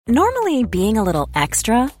Normally, being a little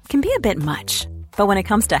extra can be a bit much, but when it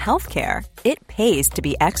comes to healthcare, it pays to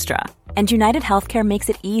be extra. And United Healthcare makes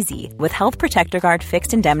it easy with Health Protector Guard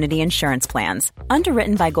fixed indemnity insurance plans.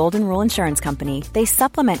 Underwritten by Golden Rule Insurance Company, they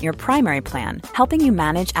supplement your primary plan, helping you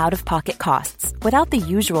manage out-of-pocket costs without the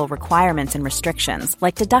usual requirements and restrictions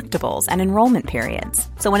like deductibles and enrollment periods.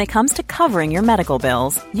 So when it comes to covering your medical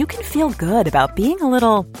bills, you can feel good about being a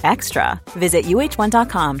little extra. Visit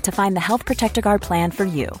uh1.com to find the Health Protector Guard plan for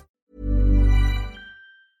you.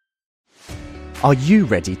 Are you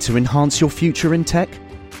ready to enhance your future in tech?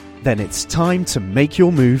 Then it's time to make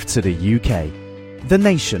your move to the UK, the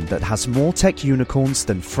nation that has more tech unicorns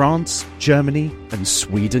than France, Germany, and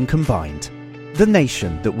Sweden combined. The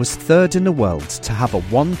nation that was third in the world to have a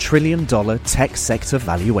 $1 trillion tech sector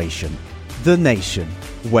valuation. The nation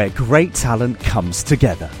where great talent comes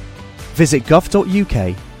together. Visit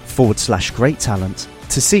gov.uk/great talent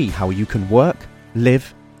to see how you can work,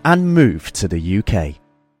 live, and move to the UK.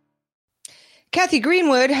 Kathy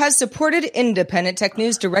Greenwood has supported independent tech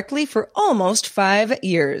news directly for almost 5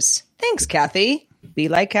 years. Thanks, Kathy. Be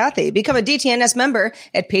like Kathy. Become a DTNS member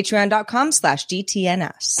at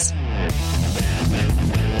patreon.com/DTNS.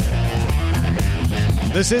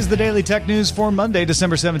 This is the Daily Tech News for Monday,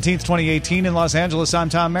 December 17th, 2018 in Los Angeles. I'm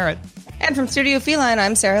Tom Merritt. And from Studio Feline,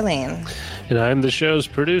 I'm Sarah Lane. And I'm the show's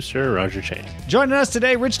producer, Roger Chain. Joining us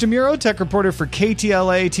today, Rich DeMuro, tech reporter for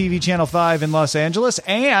KTLA TV Channel 5 in Los Angeles,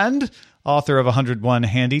 and author of 101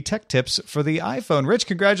 Handy Tech Tips for the iPhone. Rich,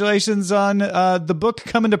 congratulations on the book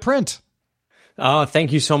coming to print.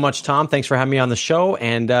 Thank you so much, Tom. Thanks for having me on the show,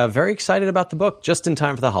 and very excited about the book, just in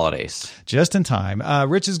time for the holidays. Just in time.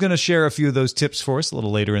 Rich is going to share a few of those tips for us a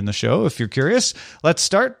little later in the show, if you're curious. Let's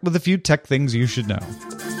start with a few tech things you should know.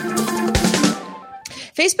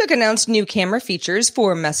 Facebook announced new camera features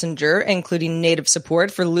for Messenger, including native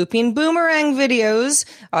support for looping boomerang videos,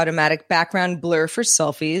 automatic background blur for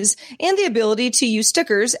selfies, and the ability to use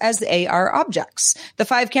stickers as AR objects. The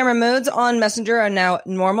 5 camera modes on Messenger are now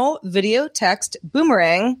normal, video, text,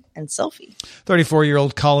 boomerang, and selfie.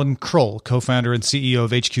 34-year-old Colin Kroll, co-founder and CEO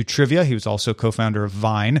of HQ Trivia, he was also co-founder of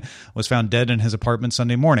Vine, was found dead in his apartment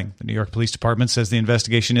Sunday morning. The New York Police Department says the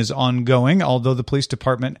investigation is ongoing, although the police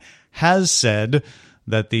department has said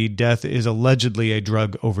that the death is allegedly a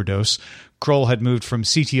drug overdose. Kroll had moved from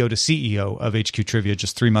CTO to CEO of HQ Trivia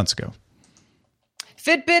just 3 months ago.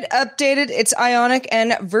 Fitbit updated its Ionic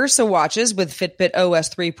and Versa watches with Fitbit OS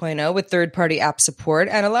 3.0 with third-party app support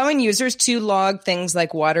and allowing users to log things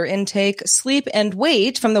like water intake, sleep, and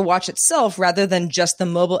weight from the watch itself rather than just the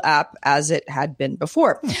mobile app as it had been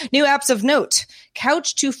before. New apps of note.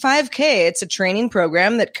 Couch to 5K. It's a training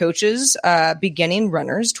program that coaches beginning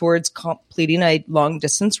runners towards completing a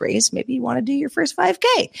long-distance race. Maybe you want to do your first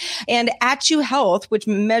 5K. And At You Health, which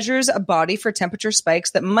measures a body for temperature spikes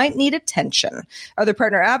that might need attention. Other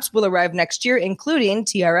partner apps will arrive next year, including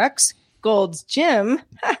TRX, Gold's Gym.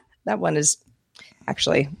 That one is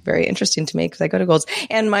actually very interesting to me because I go to Gold's,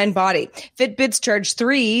 and MindBody. Fitbit's Charge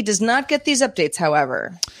 3 does not get these updates,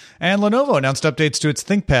 however. And Lenovo announced updates to its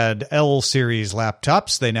ThinkPad L series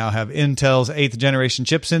laptops. They now have Intel's 8th generation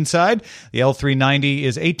chips inside. The L390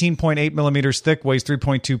 is 18.8 millimeters thick, weighs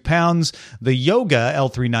 3.2 pounds. The Yoga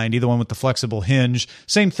L390, the one with the flexible hinge,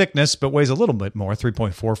 same thickness, but weighs a little bit more,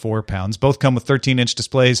 3.44 pounds. Both come with 13-inch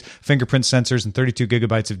displays, fingerprint sensors, and 32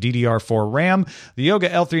 gigabytes of DDR4 RAM. The Yoga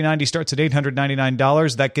L390 starts at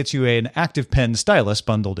 $899. That gets you an active pen stylus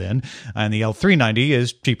bundled in. And the L390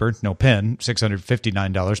 is cheaper, no pen,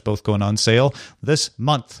 $659. Both going on sale this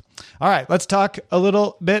month. All right, let's talk a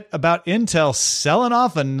little bit about Intel selling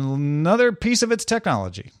off another piece of its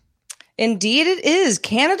technology. Indeed, it is.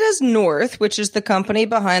 Canada's North, which is the company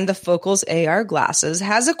behind the Focals AR glasses,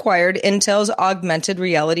 has acquired Intel's augmented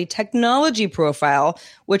reality technology profile,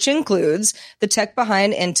 which includes the tech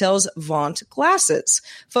behind Intel's Vaunt glasses.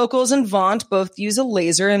 Focals and Vaunt both use a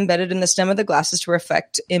laser embedded in the stem of the glasses to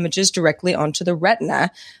reflect images directly onto the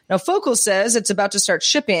retina. Now, Focals says it's about to start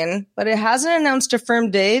shipping, but it hasn't announced a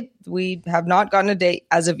firm date. We have not gotten a date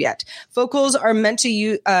as of yet. Focals are meant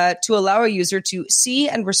to allow a user to see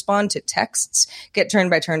and respond to texts, get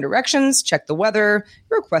turn-by-turn directions, check the weather,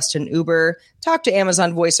 request an Uber, talk to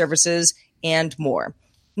Amazon Voice Services, and more.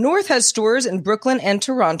 North has stores in Brooklyn and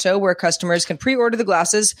Toronto where customers can pre-order the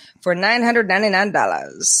glasses for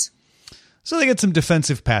 $999. So they get some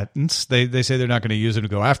defensive patents. They say they're not going to use it to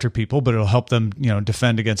go after people, but it'll help them,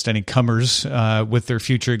 defend against any comers with their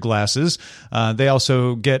future glasses. They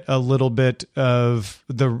also get a little bit of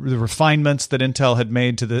the refinements that Intel had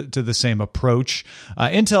made to the same approach.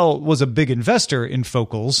 Intel was a big investor in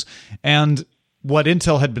Focals, and what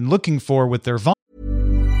Intel had been looking for with their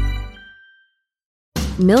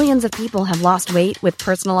Millions of people have lost weight with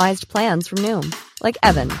personalized plans from Noom. Like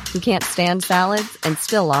Evan, who can't stand salads and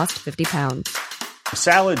still lost 50 pounds.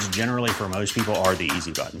 Salads generally for most people are the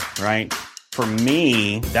easy button, right? For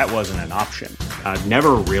me, that wasn't an option. I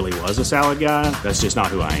never really was a salad guy. That's just not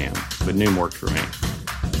who I am. But Noom worked for me.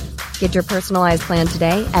 Get your personalized plan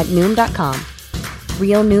today at Noom.com.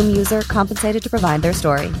 Real Noom user compensated to provide their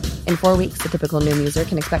story. In 4 weeks, the typical Noom user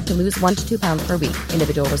can expect to lose 1 to 2 pounds per week.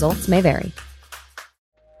 Individual results may vary.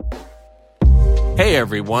 Hey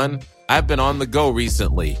everyone, I've been on the go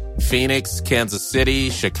recently. Phoenix, Kansas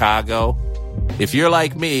City, Chicago. If you're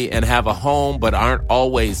like me and have a home but aren't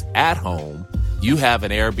always at home, you have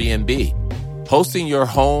an Airbnb. Hosting your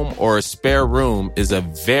home or a spare room is a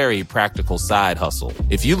very practical side hustle.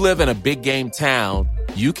 If you live in a big game town,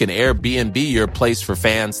 you can Airbnb your place for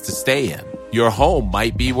fans to stay in. Your home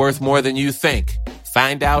might be worth more than you think.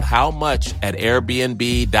 Find out how much at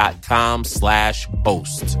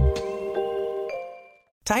airbnb.com/host.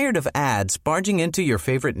 Tired of ads barging into your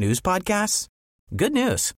favorite news podcasts? Good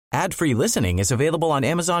news. Ad-free listening is available on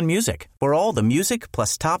Amazon Music for all the music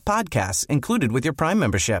plus top podcasts included with your Prime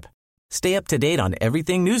membership. Stay up to date on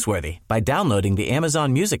everything newsworthy by downloading the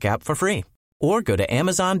Amazon Music app for free or go to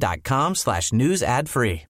amazon.com/news ad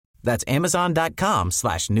free. That's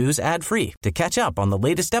amazon.com/news ad free to catch up on the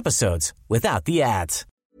latest episodes without the ads.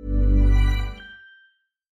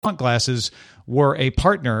 Glasses were a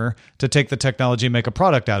partner to take the technology and make a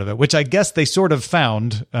product out of it, which I guess they sort of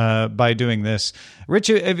found by doing this. Rich,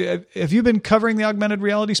 have you been covering the augmented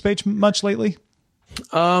reality space much lately?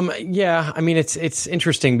 Yeah, I mean, it's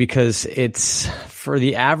interesting because it's for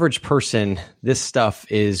the average person, this stuff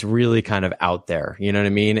is really kind of out there. You know what I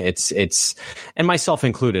mean? It's, and myself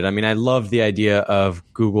included. I mean, I love the idea of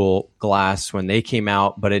Google Glass when they came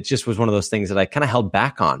out, but it just was one of those things that I kind of held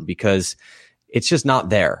back on because it's just not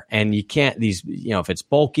there. And you can't, if it's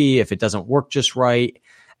bulky, if it doesn't work just right.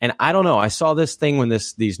 And I don't know, I saw this thing when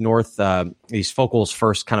these focals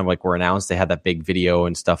first kind of like were announced. They had that big video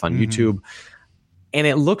and stuff on YouTube. And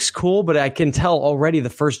it looks cool, but I can tell already the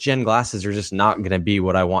first gen glasses are just not going to be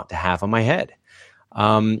what I want to have on my head.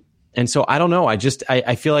 And so I don't know. I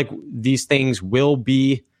feel like these things will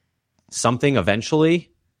be something eventually,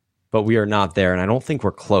 but we are not there, and I don't think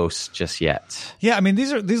we're close just yet. Yeah, I mean,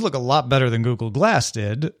 these look a lot better than Google Glass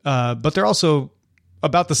did, but they're also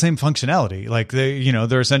about the same functionality. Like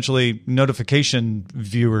they're essentially notification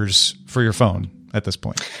viewers for your phone at this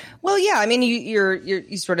point. Well, yeah, I mean,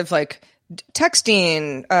 you sort of like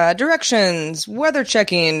texting, directions, weather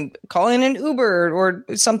checking, calling an Uber or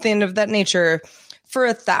something of that nature. For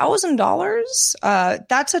 $1,000,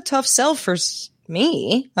 that's a tough sell for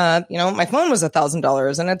me. My phone was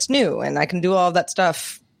 $1,000 and it's new and I can do all of that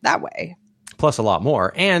stuff that way. Plus a lot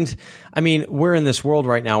more. And I mean, we're in this world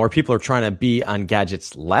right now where people are trying to be on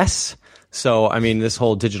gadgets less. So, I mean, this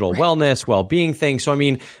whole digital wellness, well-being thing. So, I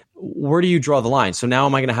mean, where do you draw the line? So now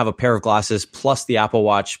am I going to have a pair of glasses plus the Apple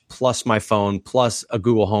Watch, plus my phone, plus a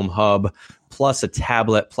Google Home Hub, plus a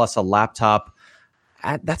tablet, plus a laptop?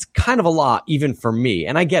 That's kind of a lot even for me.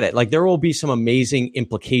 And I get it. Like there will be some amazing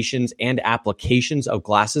implications and applications of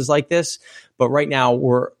glasses like this. But right now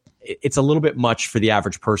it's a little bit much for the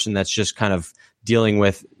average person that's just kind of dealing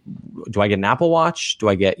with, do I get an Apple Watch? Do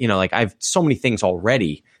I get, I have so many things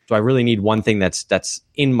already. Do I really need one thing that's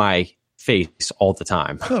in my face all the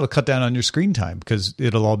time? Well, it'll cut down on your screen time because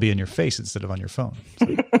it'll all be in your face instead of on your phone. So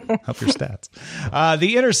help your stats.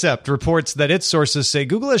 The Intercept reports that its sources say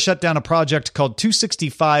Google has shut down a project called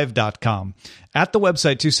 265.com. At the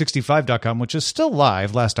website 265.com, which is still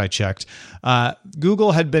live, last I checked,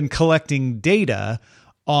 Google had been collecting data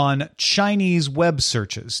on Chinese web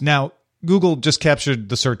searches. Now, Google just captured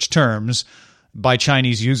the search terms by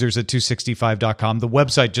Chinese users at 265.com. The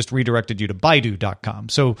website just redirected you to Baidu.com.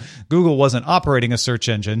 So Google wasn't operating a search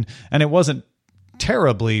engine, and it wasn't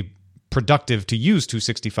terribly productive to use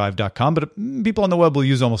 265.com, but people on the web will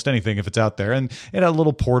use almost anything if it's out there, and it had a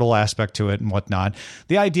little portal aspect to it and whatnot.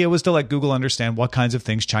 The idea was to let Google understand what kinds of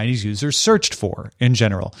things Chinese users searched for in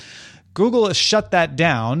general. Google has shut that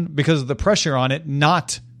down because of the pressure on it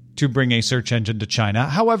not to bring a search engine to China.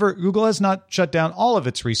 However, Google has not shut down all of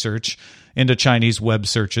its research into Chinese web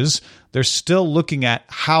searches. They're still looking at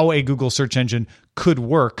how a Google search engine could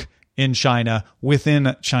work in China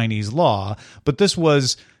within Chinese law. But this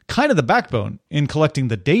was kind of the backbone in collecting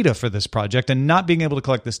the data for this project, and not being able to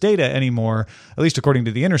collect this data anymore, at least according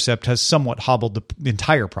to The Intercept, has somewhat hobbled the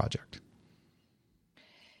entire project.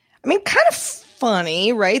 I mean, kind of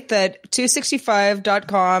funny, right? That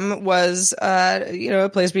 265.com was, a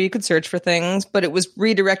place where you could search for things, but it was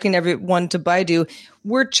redirecting everyone to Baidu.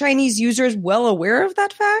 Were Chinese users well aware of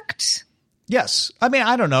that fact? Yes. I mean,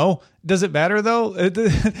 I don't know. Does it matter though?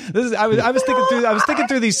 I was thinking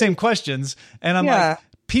through these same questions, and I'm like,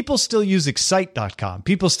 people still use Excite.com.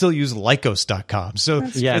 People still use Lycos.com. So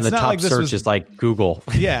yeah, and the top search is like Google.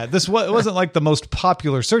 Yeah, this wasn't like the most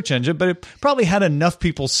popular search engine, but it probably had enough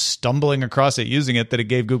people stumbling across it using it that it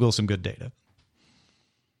gave Google some good data.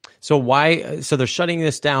 So why? So they're shutting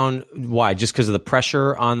this down. Why? Just because of the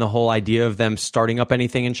pressure on the whole idea of them starting up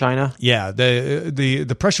anything in China? Yeah,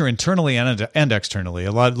 the pressure internally and externally.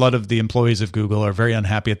 A lot of the employees of Google are very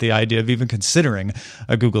unhappy at the idea of even considering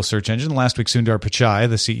a Google search engine. Last week, Sundar Pichai,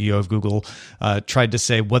 the CEO of Google, tried to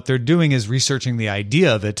say what they're doing is researching the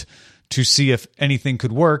idea of it to see if anything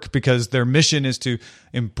could work, because their mission is to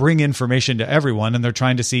bring information to everyone, and they're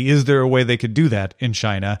trying to see, is there a way they could do that in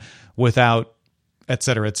China without et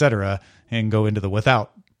cetera, and go into the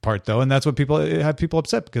without part though. And that's what have people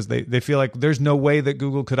upset, because they feel like there's no way that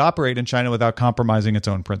Google could operate in China without compromising its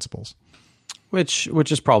own principles. Which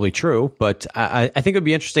is probably true, but I think it would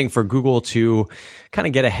be interesting for Google to kind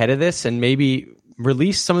of get ahead of this and maybe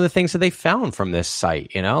release some of the things that they found from this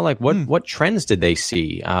site, like what trends did they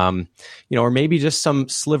see? Or maybe just some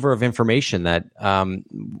sliver of information that, I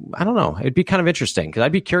don't know. It'd be kind of interesting, because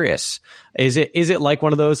I'd be curious. Is it like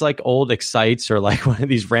one of those like old Excites, or like one of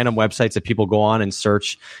these random websites that people go on and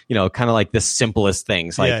search, kind of like the simplest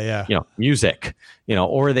things, like, music,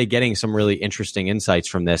 or are they getting some really interesting insights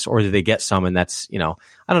from this, or do they get some, and that's, I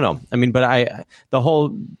don't know. I mean, but the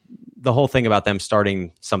whole thing about them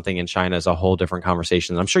starting something in China is a whole different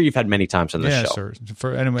conversation. I'm sure you've had many times on this show.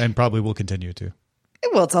 Sure. And probably will continue to.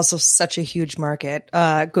 Well, it's also such a huge market.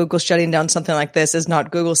 Google shutting down something like this is not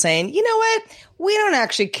Google saying, you know what? We don't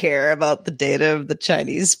actually care about the data of the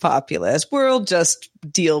Chinese populace. We'll just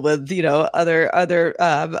deal with, other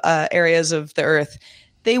areas of the earth.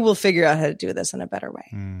 They will figure out how to do this in a better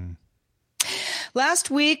way. Last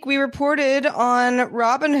week, we reported on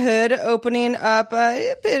Robinhood opening up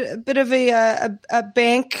a bit of a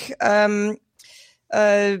bank,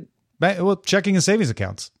 checking and savings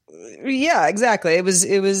accounts. Yeah, exactly. It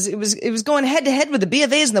was going head to head with the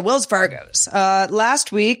BofAs and the Wells Fargos.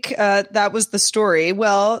 Last week, that was the story.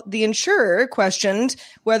 Well, the insurer questioned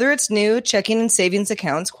whether its new checking and savings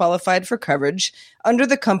accounts qualified for coverage under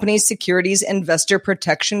the company's Securities Investor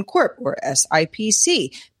Protection Corp, or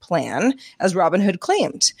SIPC, plan, as Robinhood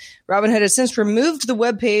claimed. Robinhood has since removed the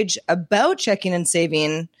webpage about checking and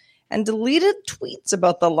saving and deleted tweets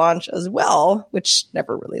about the launch as well, which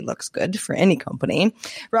never really looks good for any company.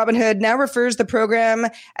 Robinhood now refers the program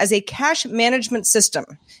as a cash management system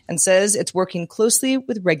and says it's working closely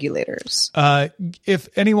with regulators. If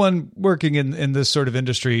anyone working in this sort of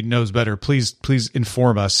industry knows better, please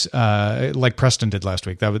inform us, like Preston did last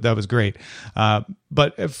week. That was great.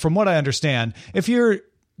 But from what I understand, if you're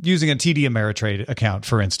using a TD Ameritrade account,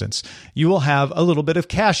 for instance, you will have a little bit of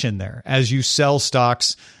cash in there as you sell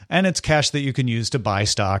stocks, and it's cash that you can use to buy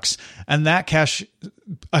stocks. And that cash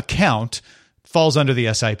account falls under the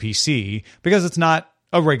SIPC because it's not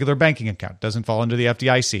a regular banking account. It doesn't fall under the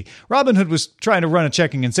FDIC. Robinhood was trying to run a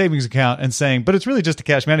checking and savings account and saying, but it's really just a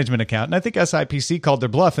cash management account. And I think SIPC called their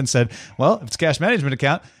bluff and said, well, if it's a cash management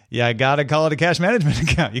account, you got to call it a cash management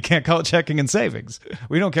account. You can't call it checking and savings.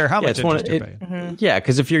 We don't care how much interest you're paying. Mm-hmm. Yeah,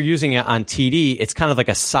 because if you're using it on TD, it's kind of like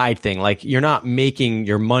a side thing. Like you're not making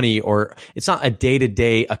your money, or it's not a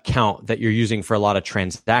day-to-day account that you're using for a lot of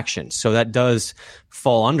transactions. So that does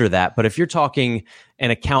fall under that. But if you're talking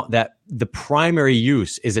an account that the primary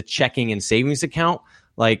use is a checking and savings account,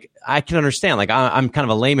 like I can understand, like I'm kind of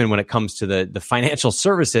a layman when it comes to the financial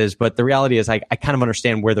services, but the reality is I kind of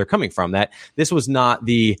understand where they're coming from, that this was not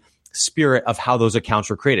the spirit of how those accounts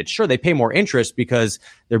were created. Sure, they pay more interest because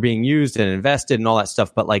they're being used and invested and all that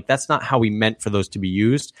stuff, but like that's not how we meant for those to be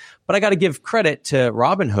used. But I got to give credit to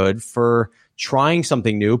Robinhood for trying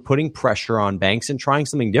something new, putting pressure on banks and trying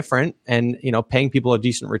something different, and paying people a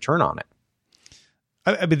decent return on it.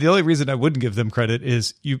 I mean, the only reason I wouldn't give them credit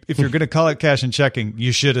is if you're going to call it cash and checking,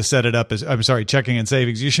 you should have set it up as, checking and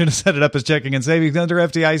savings. You should have set it up as checking and savings under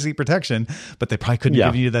FDIC protection, but they probably couldn't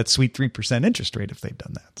give you that sweet 3% interest rate if they'd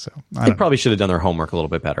done that. So they probably should have done their homework a little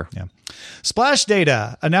bit better. Yeah. Splash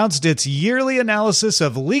Data announced its yearly analysis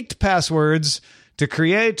of leaked passwords to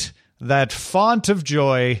create that font of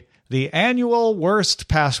joy, the annual worst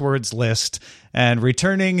passwords list, and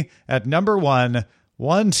returning at number 1,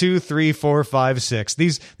 1, 2, 3, 4, 5, 6.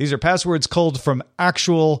 These are passwords culled from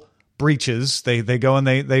actual breaches. They go and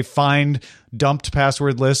they find dumped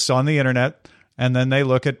password lists on the internet, and then they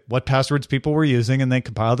look at what passwords people were using, and they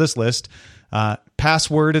compile this list.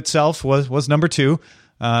 Password itself was number 2.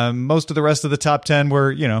 Most of the rest of the top 10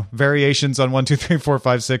 were, variations on 1, 2, 3, 4,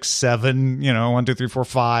 5, 6, 7, 1, 2, 3, 4,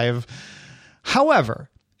 5. However,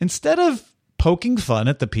 instead of poking fun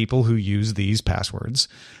at the people who use these passwords,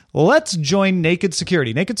 let's join Naked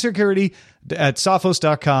Security. Naked Security at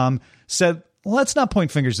Sophos.com said, let's not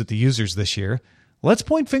point fingers at the users this year. Let's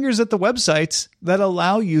point fingers at the websites that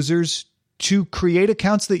allow users to create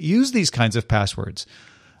accounts that use these kinds of passwords.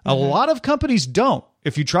 A lot of companies don't.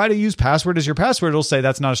 If you try to use password as your password, it'll say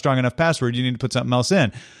that's not a strong enough password. You need to put something else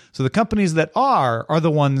in. So the companies that are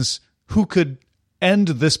the ones who could end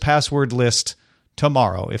this password list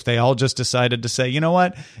tomorrow if they all just decided to say, you know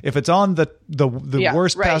what, if it's on the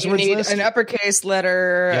worst passwords you need list, an uppercase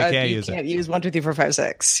letter. You can't use 1, 2, 3, 4, 5,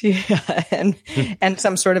 6. Yeah, and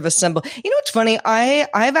some sort of a symbol. You know what's funny?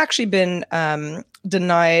 I've actually been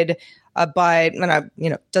denied by,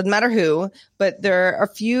 doesn't matter who, but there are a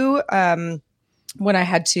few when I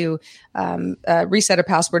had to reset a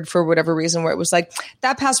password for whatever reason, where it was like,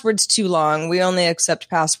 that password's too long. We only accept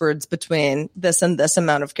passwords between this and this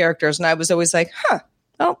amount of characters. And I was always like,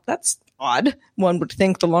 well, that's odd. One would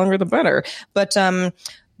think the longer the better. But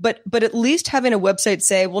at least having a website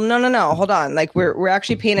say, well, no, hold on. Like we're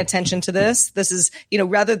actually paying attention to this. This is,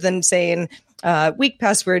 rather than saying weak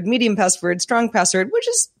password, medium password, strong password, which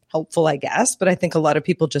is helpful, I guess. But I think a lot of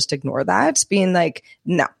people just ignore that, being like,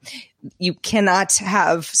 no, you cannot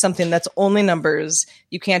have something that's only numbers.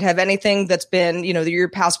 You can't have anything that's been, your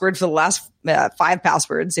password for the last 5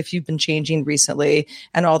 passwords if you've been changing recently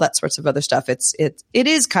and all that sorts of other stuff. It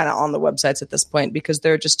is kind of on the websites at this point because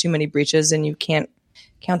there are just too many breaches and you can't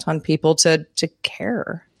count on people to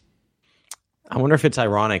care. I wonder if it's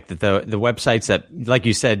ironic that the websites that, like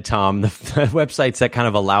you said, Tom, the websites that kind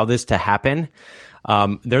of allow this to happen,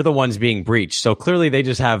 they're the ones being breached. So clearly they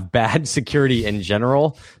just have bad security in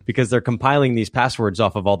general because they're compiling these passwords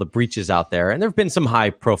off of all the breaches out there. And there have been some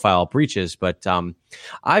high profile breaches, but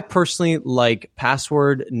I personally like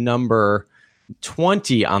password number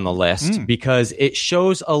 20 on the list because it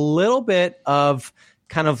shows a little bit of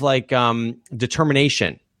kind of like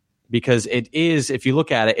determination, because it is, if you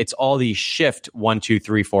look at it, it's all the shift 1, 2,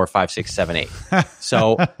 3, 4, 5, 6, 7, 8.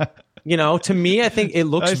 So to me, I think it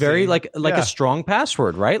looks very like a strong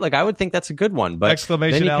password, right? Like I would think that's a good one. But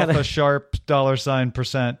exclamation alpha sharp $%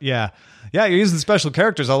 %. Yeah, you're using special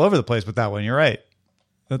characters all over the place with that one. You're right.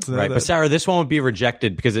 That's right. But Sarah, this one would be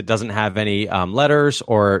rejected because it doesn't have any letters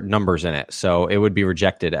or numbers in it, so it would be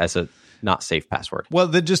rejected as a not safe password. Well,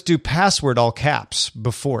 they just do password all caps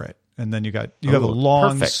before it, and then you have a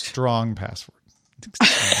long, strong password.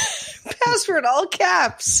 Password all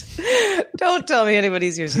caps. Don't tell me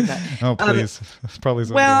anybody's using that. Oh, please. Probably.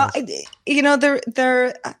 Well,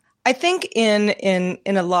 there. I think in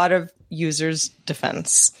a lot of users'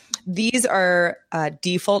 defense, these are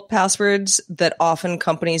default passwords that often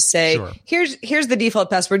companies say, sure, here's the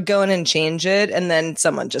default password, go in and change it, and then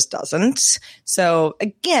someone just doesn't. So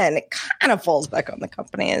again, it kind of falls back on the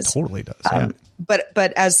companies. Totally does. Yeah.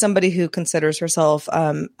 But as somebody who considers herself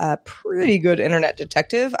a pretty good internet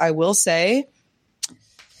detective, I will say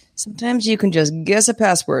sometimes you can just guess a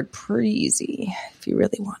password pretty easy if you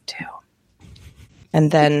really want to, and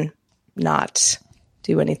then not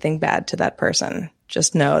do anything bad to that person.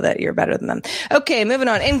 Just know that you're better than them. Okay, moving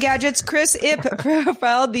on. Engadget's Chris Ip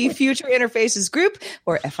profiled the Future Interfaces Group,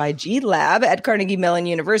 or FIG Lab, at Carnegie Mellon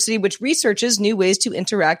University, which researches new ways to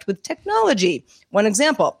interact with technology. One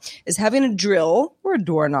example is having a drill or a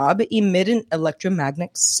doorknob emit an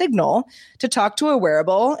electromagnetic signal to talk to a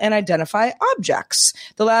wearable and identify objects.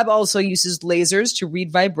 The lab also uses lasers to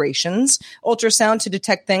read vibrations, ultrasound to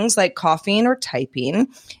detect things like coughing or typing,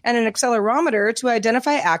 and an accelerometer to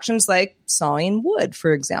identify actions like sawing wood,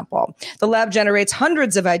 for example. The lab generates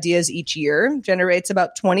hundreds of ideas each year, generates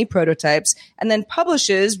about 20 prototypes, and then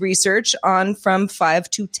publishes research on from 5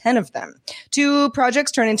 to 10 of them. 2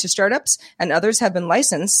 projects turn into startups, and others have been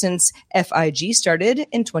licensed since FIG started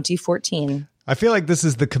in 2014. I feel like this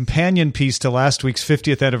is the companion piece to last week's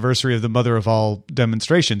 50th anniversary of the mother of all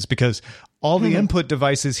demonstrations, because all the input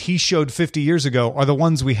devices he showed 50 years ago are the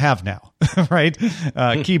ones we have now, right?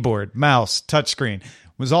 Keyboard, mouse, touchscreen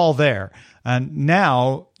was all there. And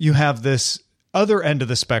now you have this other end of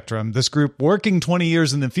the spectrum, this group working 20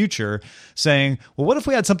 years in the future saying, well, what if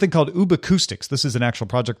we had something called Ubacoustics? This is an actual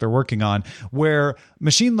project they're working on, where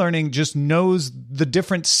machine learning just knows the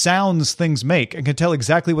different sounds things make and can tell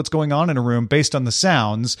exactly what's going on in a room based on the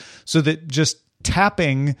sounds, so that just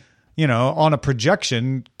tapping, on a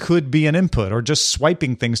projection could be an input, or just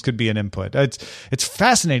swiping things could be an input. It's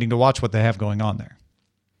fascinating to watch what they have going on there.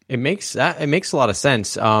 It makes a lot of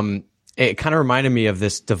sense. It kind of reminded me of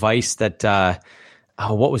this device that,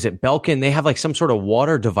 what was it? Belkin. They have like some sort of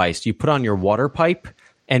water device you put on your water pipe,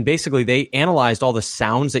 And basically they analyzed all the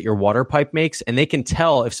sounds that your water pipe makes, and they can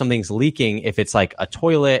tell if something's leaking, if it's like a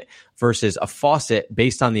toilet versus a faucet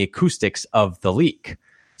based on the acoustics of the leak.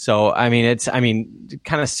 So, it's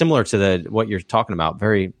kind of similar to what you're talking about.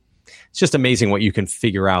 It's just amazing what you can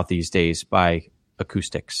figure out these days by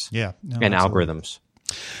acoustics and algorithms.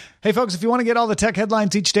 Hey, folks, if you want to get all the tech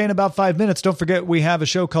headlines each day in about 5 minutes, don't forget we have a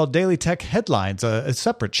show called Daily Tech Headlines, a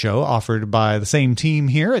separate show offered by the same team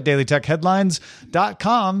here at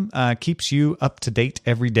dailytechheadlines.com. Keeps you up to date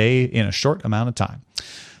every day in a short amount of time.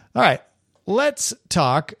 All right. Let's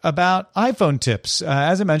talk about iPhone tips.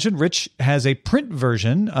 As I mentioned, Rich has a print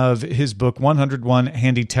version of his book, 101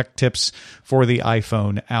 Handy Tech Tips for the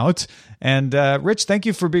iPhone out. And Rich, thank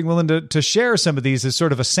you for being willing to share some of these as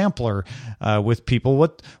sort of a sampler with people.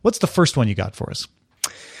 What's the first one you got for us?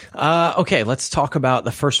 Okay, let's talk about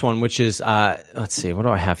the first one, which is, let's see, what do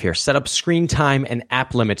I have here? Set up screen time and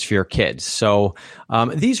app limits for your kids. So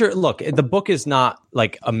the book is not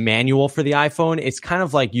like a manual for the iPhone. It's kind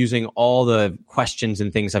of like using all the questions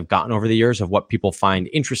and things I've gotten over the years of what people find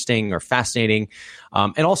interesting or fascinating.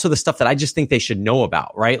 And also the stuff that I just think they should know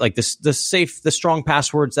about, right? Like the strong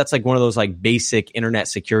passwords, that's like one of those like basic internet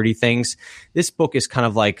security things. This book is kind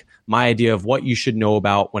of like my idea of what you should know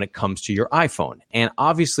about when it comes to your iPhone. And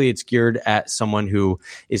obviously it's geared at someone who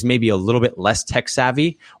is maybe a little bit less tech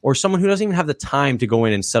savvy, or someone who doesn't even have the time to go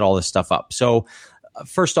in and set all this stuff up. So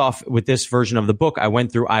first off, with this version of the book, I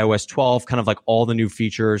went through iOS 12, kind of like all the new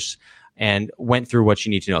features, and went through what you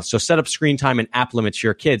need to know. So set up screen time and app limits for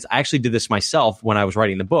your kids. I actually did this myself when I was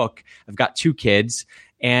writing the book. I've got 2 kids,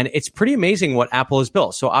 and it's pretty amazing what Apple has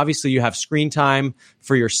built. So obviously you have screen time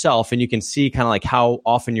for yourself, and you can see kind of like how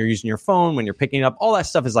often you're using your phone when you're picking it up. All that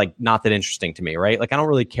stuff is like not that interesting to me, right? Like I don't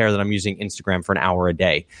really care that I'm using Instagram for an hour a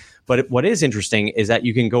day. But what is interesting is that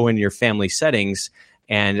you can go into your family settings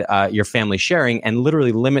and your family sharing and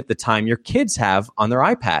literally limit the time your kids have on their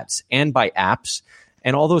iPads and by apps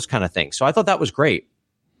and all those kind of things. So I thought that was great.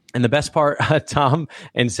 And the best part, Tom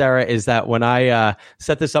and Sarah, is that when I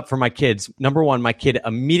set this up for my kids, number one, my kid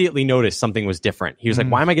immediately noticed something was different. He was like,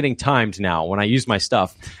 why am I getting timed now when I use my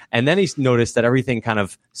stuff? And then he noticed that everything kind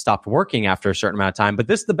of stopped working after a certain amount of time. But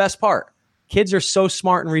this is the best part. Kids are so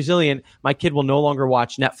smart and resilient. My kid will no longer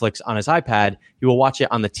watch Netflix on his iPad. He will watch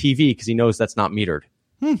it on the TV because he knows that's not metered.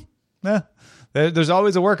 Yeah. There's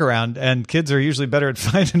always a workaround, and kids are usually better at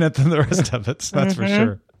finding it than the rest of it. So that's for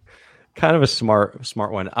sure. Kind of a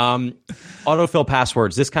smart one. Autofill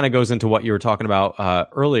passwords. This kind of goes into what you were talking about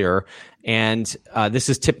earlier. And this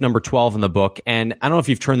is tip number 12 in the book. And I don't know if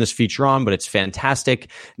you've turned this feature on, but it's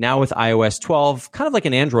fantastic. Now with iOS 12, kind of like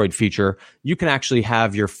an Android feature, you can actually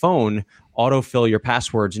have your phone autofill your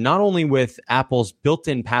passwords, not only with Apple's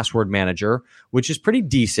built-in password manager, which is pretty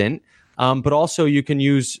decent, but also you can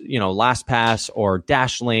use, LastPass or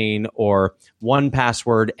Dashlane or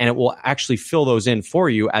 1Password, and it will actually fill those in for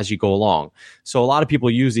you as you go along. So a lot of people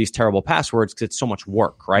use these terrible passwords because it's so much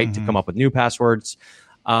work, right, to come up with new passwords.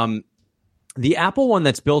 The Apple one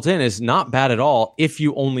that's built in is not bad at all if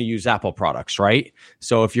you only use Apple products, right?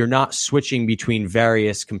 So if you're not switching between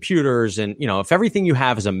various computers and, if everything you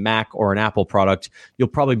have is a Mac or an Apple product, you'll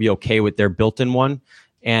probably be okay with their built-in one.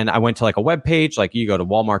 And I went to like a web page, like you go to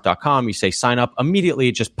walmart.com, you say sign up, immediately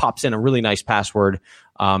it just pops in a really nice password,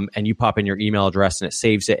 and you pop in your email address and it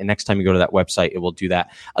saves it. And next time you go to that website, it will do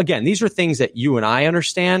that. Again, these are things that you and I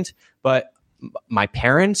understand, but my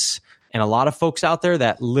parents and a lot of folks out there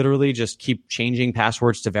that literally just keep changing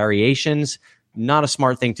passwords to variations, not a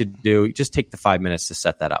smart thing to do. Just take the 5 minutes to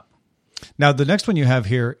set that up. Now, the next one you have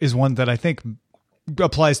here is one that I think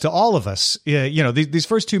applies to all of us. These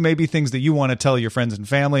first two may be things that you want to tell your friends and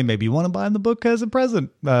family. Maybe you want to buy them the book as a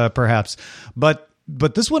present, perhaps. But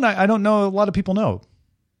this one, I don't know a lot of people know.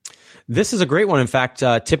 This is a great one. In fact,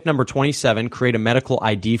 tip number 27, create a medical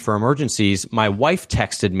ID for emergencies. My wife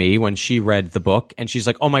texted me when she read the book, and she's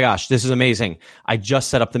like, oh my gosh, this is amazing. I just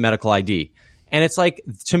set up the medical ID. And it's like,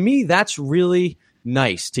 to me, that's really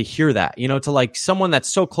nice to hear that, to like someone that's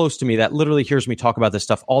so close to me that literally hears me talk about this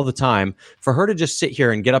stuff all the time, for her to just sit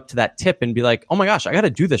here and get up to that tip and be like, oh my gosh, I got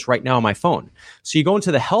to do this right now on my phone. So you go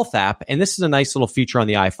into the health app, and this is a nice little feature on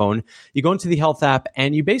the iPhone. You go into the health app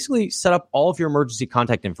and you basically set up all of your emergency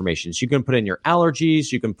contact information. So you can put in your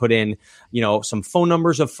allergies, you can put in, some phone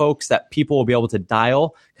numbers of folks that people will be able to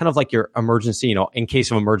dial, kind of like your emergency, in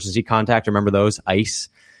case of emergency contact, remember those, ICE.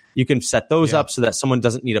 You can set those up so that someone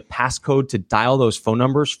doesn't need a passcode to dial those phone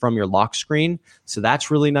numbers from your lock screen. So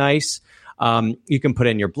that's really nice. You can put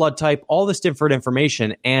in your blood type, all this different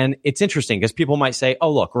information. And it's interesting because people might say,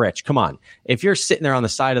 oh, look, Rich, come on. If you're sitting there on the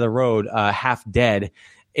side of the road, half dead,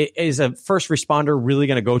 Is a first responder really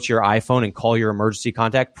going to go to your iPhone and call your emergency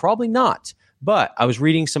contact? Probably not. But I was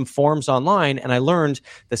reading some forums online and I learned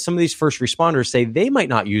that some of these first responders say they might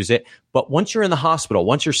not use it, but once you're in the hospital,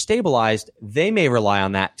 once you're stabilized, they may rely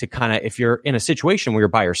on that to kind of, if you're in a situation where you're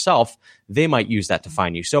by yourself, they might use that to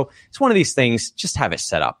find you. So it's one of these things, just have it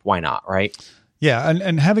set up. Why not, right? Yeah,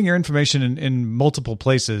 and having your information in multiple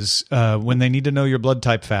places when they need to know your blood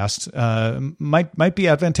type fast might be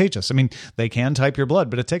advantageous. I mean, they can type your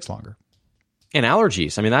blood, but it takes longer. And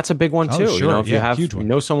allergies. I mean, that's a big one too. Sure. You know, if you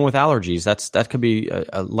know someone with allergies, that could be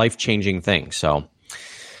a life-changing thing. So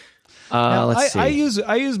let's see.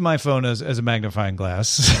 I use my phone as a magnifying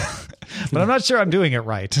glass, but I'm not sure I'm doing it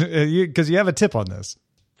right because you have a tip on this.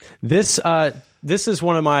 This is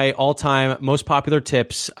one of my all-time most popular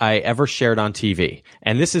tips I ever shared on TV.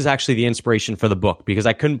 And this is actually the inspiration for the book because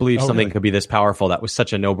I couldn't believe something could be this powerful. That was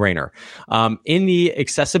such a no-brainer. In the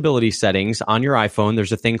accessibility settings on your iPhone,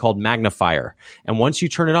 there's a thing called magnifier. And once you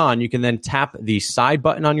turn it on, you can then tap the side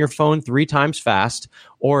button on your phone 3 times fast,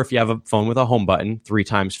 or if you have a phone with a home button, 3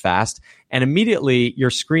 times fast. And immediately your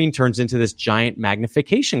screen turns into this giant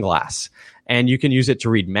magnification glass. And you can use it to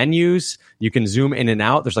read menus. You can zoom in and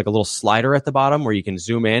out. There's like a little slider at the bottom where you can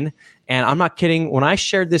zoom in. And I'm not kidding. When I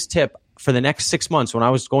shared this tip for the next 6 months, when I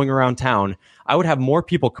was going around town, I would have more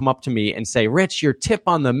people come up to me and say, Rich, your tip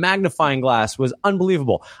on the magnifying glass was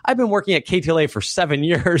unbelievable. I've been working at KTLA for 7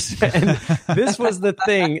 years. And this was the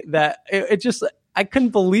thing that it just, I couldn't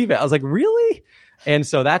believe it. I was like, really? And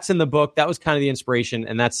so that's in the book. That was kind of the inspiration.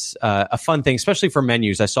 And that's a fun thing, especially for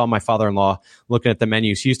menus. I saw my father-in-law looking at the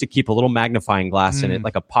menus. He used to keep a little magnifying glass in it,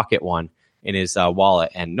 like a pocket one in his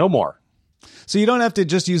wallet, and no more. So you don't have to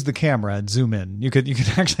just use the camera and zoom in. You could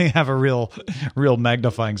actually have a real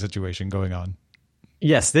magnifying situation going on.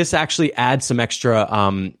 Yes, this actually adds some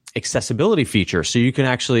extra accessibility features. So you can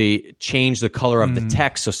actually change the color of the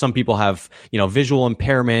text. So some people have, visual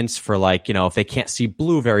impairments for if they can't see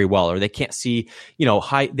blue very well, or they can't see,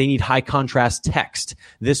 they need high contrast text.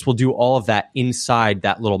 This will do all of that inside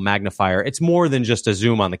that little magnifier. It's more than just a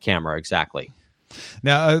zoom on the camera. Exactly.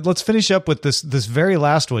 Now, let's finish up with this very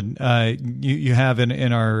last one you have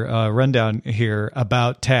in our rundown here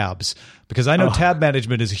about tabs, because I know tab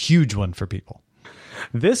management is a huge one for people.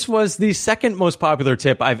 This was the second most popular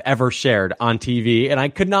tip I've ever shared on TV, and I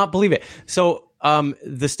could not believe it. So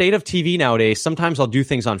the state of TV nowadays, sometimes I'll do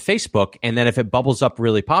things on Facebook, and then if it bubbles up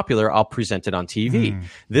really popular, I'll present it on TV.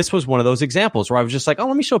 This was one of those examples where I was just like,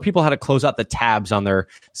 let me show people how to close out the tabs on their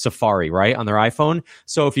Safari, right, on their iPhone.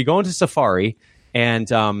 So if you go into Safari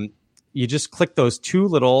and you just click those 2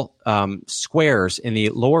 little squares in the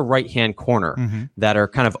lower right-hand corner that are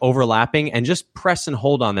kind of overlapping, and just press and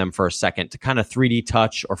hold on them for a second to kind of 3D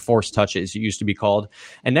touch, or force touch as it used to be called.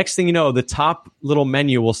 And next thing you know, the top little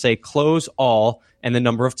menu will say close all and the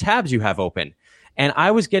number of tabs you have open. And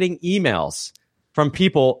I was getting emails from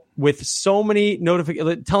people with so many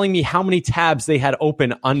notifications telling me how many tabs they had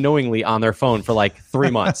open unknowingly on their phone for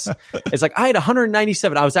 3 months. It's like I had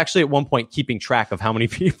 197. I was actually at one point keeping track of how many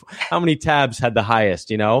tabs had the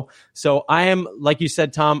highest, So I am, like you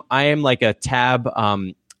said, Tom, I am like a tab.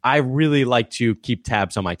 I really like to keep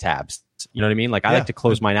tabs on my tabs. You know what I mean? I like to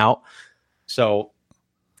close mine out. So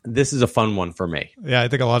this is a fun one for me. Yeah, I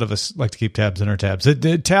think a lot of us like to keep tabs in our tabs.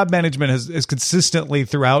 Tab management has consistently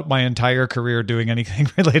throughout my entire career doing anything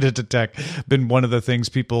related to tech been one of the things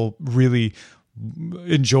people really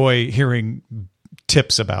enjoy hearing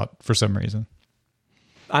tips about for some reason.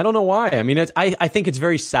 I don't know why. I mean, I think it's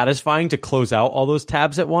very satisfying to close out all those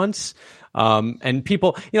tabs at once. And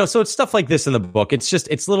people, so it's stuff like this in the book.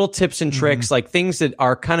 It's little tips and tricks, like things that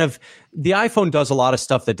are kind of, the iPhone does a lot of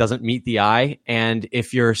stuff that doesn't meet the eye. And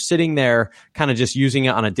if you're sitting there kind of just using it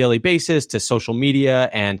on a daily basis to social media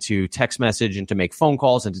and to text message and to make phone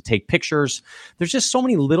calls and to take pictures, there's just so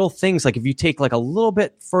many little things. Like if you take a little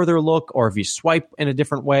bit further look, or if you swipe in a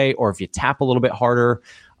different way, or if you tap a little bit harder,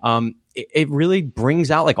 it really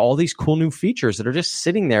brings out all these cool new features that are just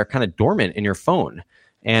sitting there kind of dormant in your phone.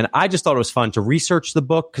 And I just thought it was fun to research the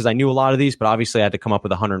book because I knew a lot of these, but obviously I had to come up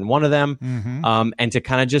with 101 of them and to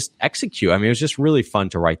kind of just execute. I mean, it was just really fun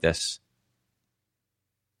to write this.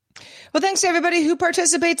 Well, thanks to everybody who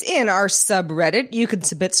participates in our subreddit. You can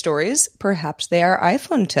submit stories. Perhaps they are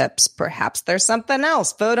iPhone tips. Perhaps there's something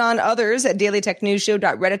else. Vote on others at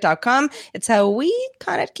dailytechnewsshow.reddit.com. It's how we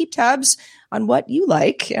kind of keep tabs on what you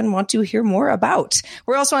like and want to hear more about.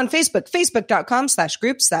 We're also on Facebook,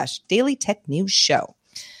 facebook.com/group/Daily Tech News Show.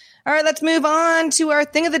 All right, let's move on to our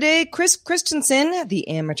thing of the day. Chris Christensen, the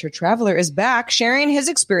amateur traveler, is back sharing his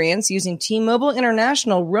experience using T-Mobile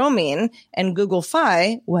International roaming and Google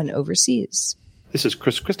Fi when overseas. This is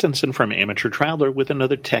Chris Christensen from Amateur Traveler with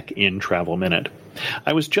another Tech in Travel Minute.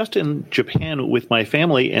 I was just in Japan with my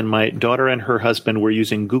family, and my daughter and her husband were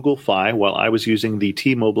using Google Fi while I was using the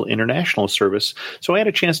T-Mobile International service, so I had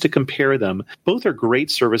a chance to compare them. Both are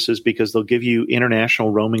great services because they'll give you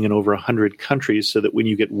international roaming in over 100 countries so that when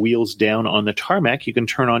you get wheels down on the tarmac, you can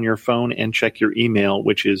turn on your phone and check your email,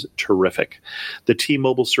 which is terrific. The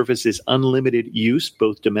T-Mobile service is unlimited use,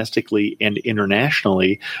 both domestically and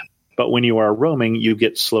internationally. But when you are roaming, you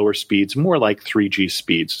get slower speeds, more like 3G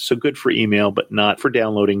speeds. So good for email, but not for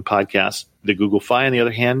downloading podcasts. The Google Fi, on the other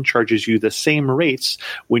hand, charges you the same rates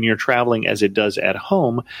when you're traveling as it does at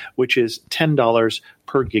home, which is $10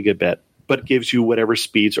 per gigabit, but gives you whatever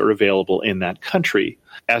speeds are available in that country.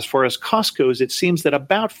 As far as cost goes, it seems that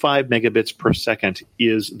about 5 megabits per second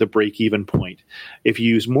is the break-even point. If you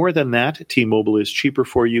use more than that, T-Mobile is cheaper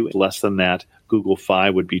for you. Less than that, Google Fi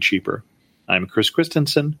would be cheaper. I'm Chris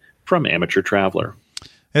Christensen from Amateur Traveler.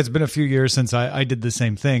 It's been a few years since I did the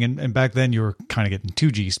same thing, and back then you were kind of getting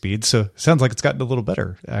 2G speeds, so it sounds like it's gotten a little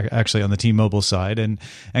better actually on the T-Mobile side, and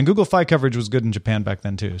Google Fi coverage was good in Japan back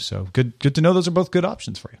then too, so good to know those are both good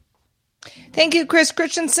options for you. Thank you, Chris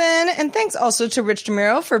Christensen, and thanks also to Rich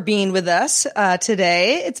DeMuro for being with us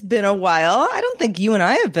today. It's been a while. I don't think you and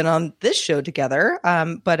I have been on this show together,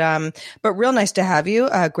 but real nice to have you.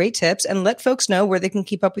 Great tips, and let folks know where they can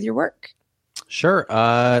keep up with your work. Sure.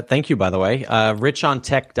 Thank you, by the way.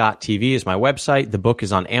 richontech.tv is my website. The book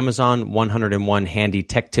is on Amazon, 101 Handy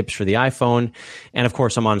Tech Tips for the iPhone. And of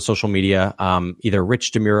course, I'm on social media, either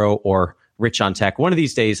Rich DeMuro or Rich on Tech. One of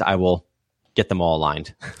these days, I will get them all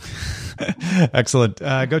aligned. Excellent.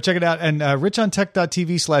 Go check it out. And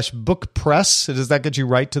richontech.tv/bookpress. Does that get you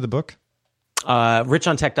right to the book?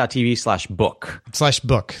 richontech.tv/book.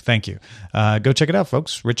 /book. Thank you. Go check it out,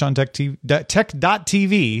 folks.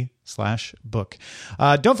 richontech.tv/book.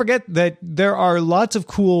 Don't forget that there are lots of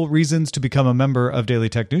cool reasons to become a member of Daily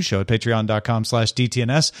Tech News Show at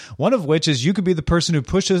patreon.com/DTNS. One of which is you could be the person who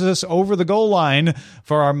pushes us over the goal line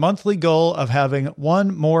for our monthly goal of having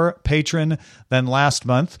one more patron than last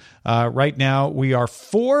month. Right now, we are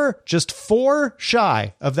just four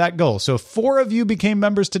shy of that goal. So if 4 of you became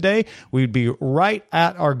members today, we'd be right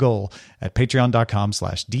at our goal at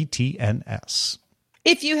patreon.com/DTNS.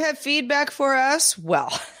 If you have feedback for us,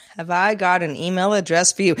 well, have I got an email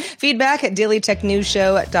address for you?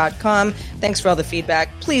 feedback@dailytechnewsshow.com. Thanks for all the feedback.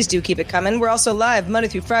 Please do keep it coming. We're also live Monday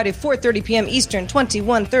through Friday, 4:30 p.m. Eastern,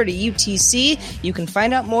 21:30 UTC. You can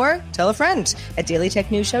find out more, tell a friend at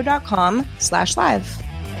dailytechnewsshow.com/live.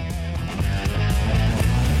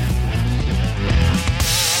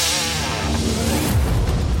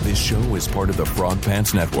 This show is part of the Frog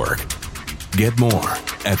Pants Network. Get more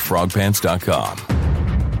at frogpants.com.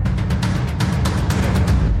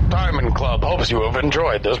 Diamond Club hopes you have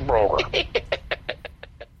enjoyed this program.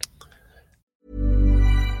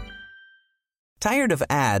 Tired of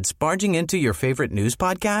ads barging into your favorite news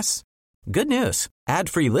podcasts? Good news.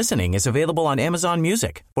 Ad-free listening is available on Amazon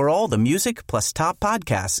Music for all the music plus top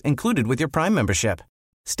podcasts included with your Prime membership.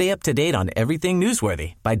 Stay up to date on everything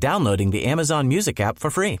newsworthy by downloading the Amazon Music app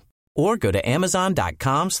for free or go to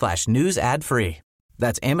amazon.com/news ad free.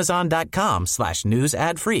 That's amazon.com/news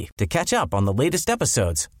ad free to catch up on the latest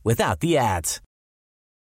episodes without the ads.